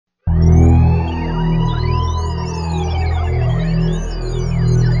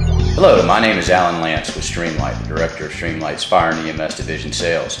Hello, my name is Alan Lance with Streamlight, the Director of Streamlight's Fire and EMS Division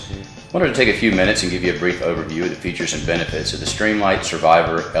Sales. I wanted to take a few minutes and give you a brief overview of the features and benefits of the Streamlight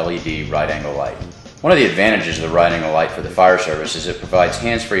Survivor LED right-angle light. One of the advantages of the right-angle light for the fire service is it provides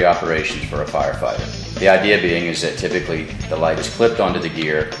hands-free operations for a firefighter. The idea being is that typically the light is clipped onto the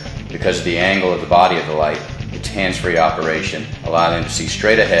gear. Because of the angle of the body of the light, it's hands-free operation, allowing them to see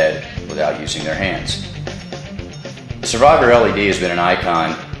straight ahead without using their hands. The Survivor LED has been an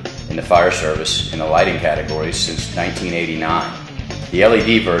icon in the fire service in the lighting categories since 1989. The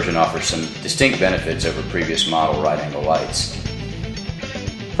LED version offers some distinct benefits over previous model right-angle lights.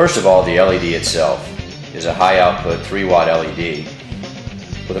 First of all, the LED itself is a high-output 3-watt LED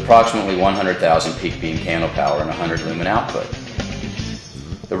with approximately 100,000 peak beam candle power and 100 lumen output.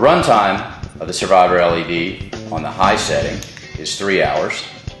 The runtime of the Survivor LED on the high setting is 3 hours.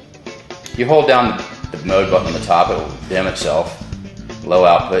 You hold down the mode button on the top, it will dim itself. Low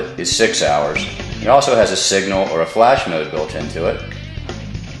output is 6 hours. It also has a signal or a flash mode built into it,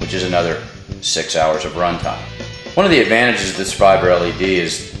 which is another 6 hours of runtime. One of the advantages of the Survivor LED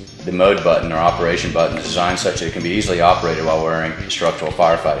is the mode button or operation button is designed such that it can be easily operated while wearing a structural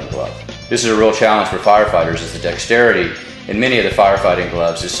firefighting glove. This is a real challenge for firefighters as the dexterity in many of the firefighting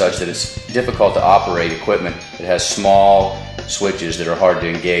gloves is such that it's difficult to operate equipment that has small switches that are hard to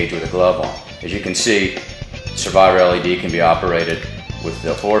engage with a glove on. As you can see, Survivor LED can be operated with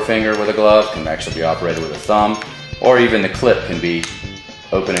the forefinger with a glove, can actually be operated with a thumb, or even the clip can be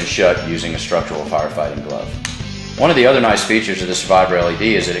open and shut using a structural firefighting glove. One of the other nice features of the Survivor LED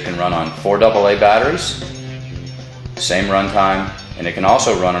is that it can run on 4 AA batteries, same runtime, and it can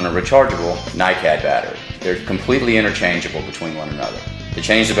also run on a rechargeable NiCad battery. They're completely interchangeable between one another. To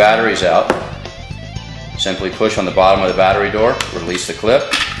change the batteries out, simply push on the bottom of the battery door, release the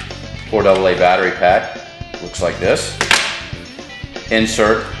clip, 4 AA battery pack, looks like this.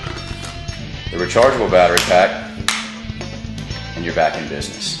 Insert the rechargeable battery pack, and you're back in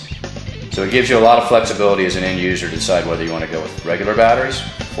business. So it gives you a lot of flexibility as an end user to decide whether you want to go with regular batteries,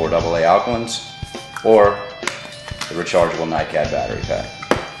 4 AA Alkalines, or the rechargeable NiCad battery pack.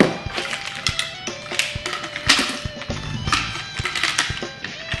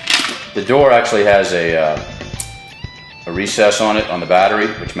 The door actually has a recess on it on the battery,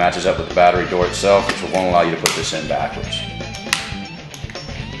 which matches up with the battery door itself, which won't allow you to put this in backwards.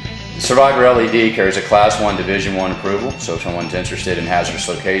 The Survivor LED carries a Class 1 Division 1 approval, so if someone's interested in hazardous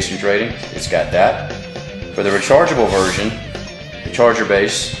location trading, it's got that. For the rechargeable version, the charger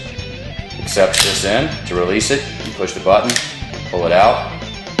base accepts this in. To release it, you push the button, pull it out.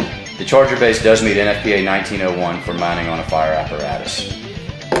 The charger base does meet NFPA 1901 for mounting on a fire apparatus.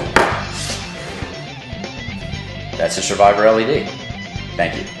 That's the Survivor LED.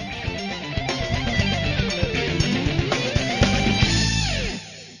 Thank you.